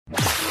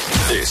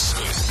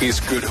This is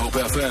Good Hope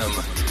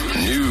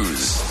FM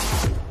News.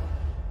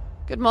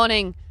 Good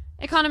morning.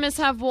 Economists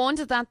have warned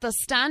that the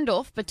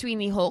standoff between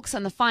the Hawks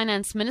and the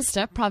Finance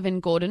Minister,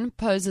 Pravin Gordhan,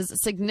 poses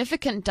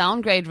significant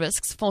downgrade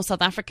risks for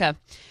South Africa.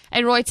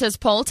 A Reuters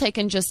poll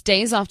taken just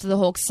days after the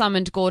Hawks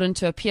summoned Gordhan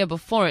to appear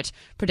before it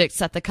predicts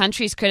that the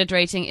country's credit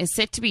rating is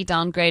set to be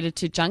downgraded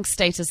to junk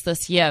status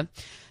this year.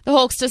 The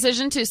Hawks'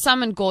 decision to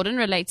summon Gordhan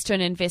relates to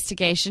an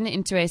investigation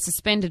into a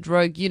suspended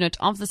rogue unit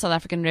of the South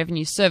African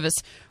Revenue Service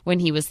when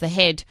he was the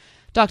head.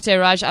 Dr.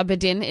 Raj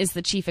Abedin is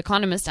the chief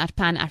economist at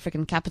Pan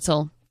African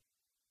Capital.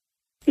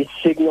 It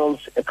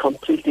signals a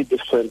completely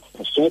different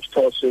thought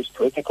process,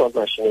 political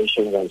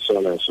machinations, and so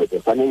on and so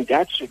forth. And in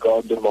that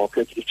regard, the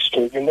market is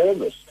extremely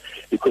nervous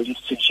because it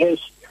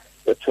suggests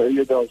a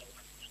period of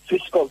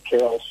fiscal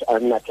chaos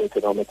and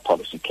macroeconomic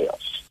policy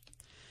chaos.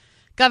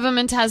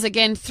 Government has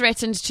again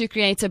threatened to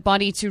create a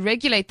body to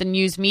regulate the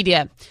news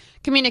media.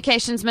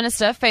 Communications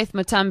Minister Faith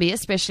Muthambi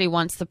especially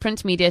wants the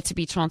print media to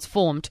be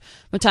transformed.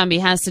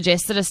 Muthambi has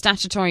suggested a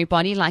statutory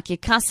body like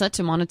ICASA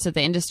to monitor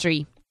the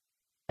industry.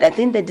 I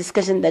think the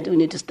discussion that we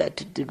need to start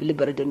to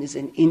deliberate on is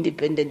an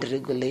independent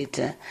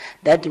regulator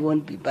that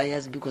won't be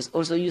biased, because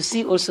also you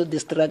see also the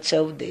structure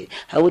of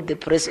how the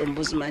press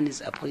ombudsman is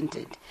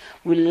appointed.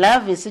 We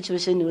love a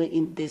situation where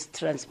in this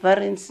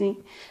transparency,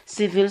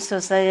 civil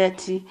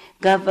society,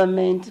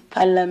 government,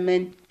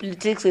 parliament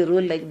takes a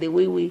role like the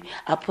way we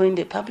appoint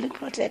a public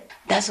protector.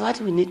 That's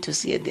what we need to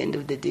see at the end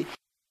of the day.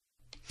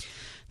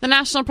 The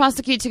National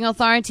Prosecuting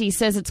Authority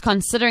says it's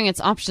considering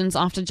its options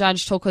after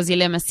Judge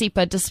Thokozile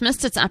Masipa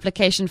dismissed its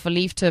application for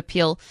leave to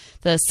appeal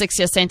the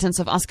 6-year sentence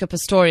of Oscar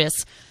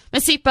Pistorius.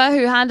 Masipa,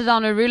 who handed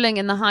on a ruling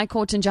in the High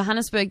Court in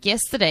Johannesburg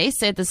yesterday,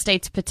 said the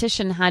state's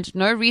petition had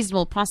no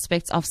reasonable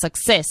prospects of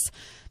success.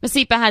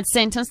 Masipa had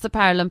sentenced the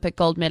Paralympic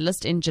gold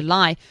medalist in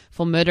July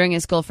for murdering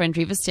his girlfriend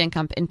Riva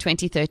Steenkamp in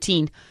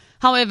 2013.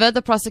 However,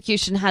 the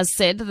prosecution has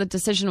said the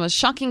decision was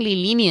shockingly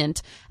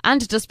lenient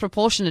and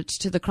disproportionate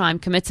to the crime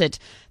committed.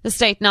 The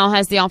state now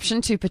has the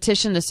option to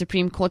petition the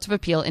Supreme Court of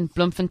Appeal in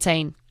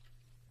Bloemfontein.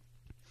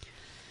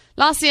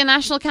 Lastly, a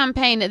national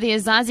campaign, the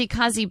Izazi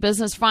Kazi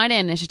Business Friday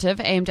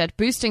initiative aimed at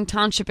boosting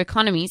township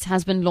economies,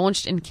 has been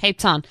launched in Cape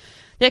Town.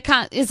 The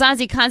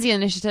Izazi Kazi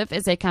initiative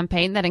is a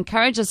campaign that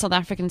encourages South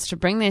Africans to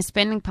bring their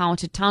spending power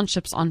to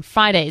townships on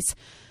Fridays.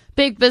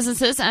 Big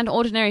businesses and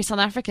ordinary South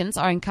Africans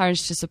are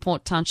encouraged to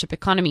support township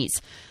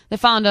economies. The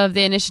founder of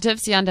the initiative,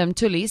 Siyanda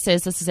Mtuli,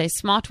 says this is a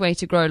smart way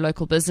to grow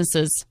local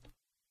businesses.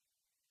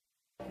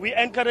 We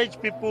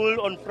encourage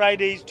people on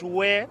Fridays to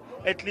wear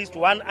at least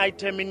one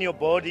item in your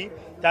body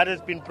that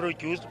has been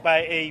produced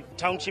by a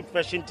township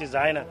fashion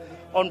designer.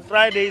 On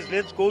Fridays,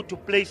 let's go to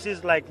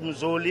places like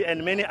Mzoli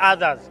and many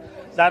others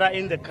that are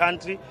in the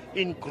country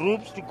in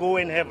groups to go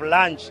and have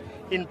lunch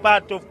in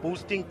part of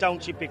boosting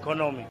township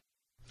economy.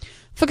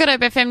 For Good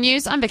Hope FM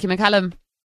News, I'm Vicky McCallum.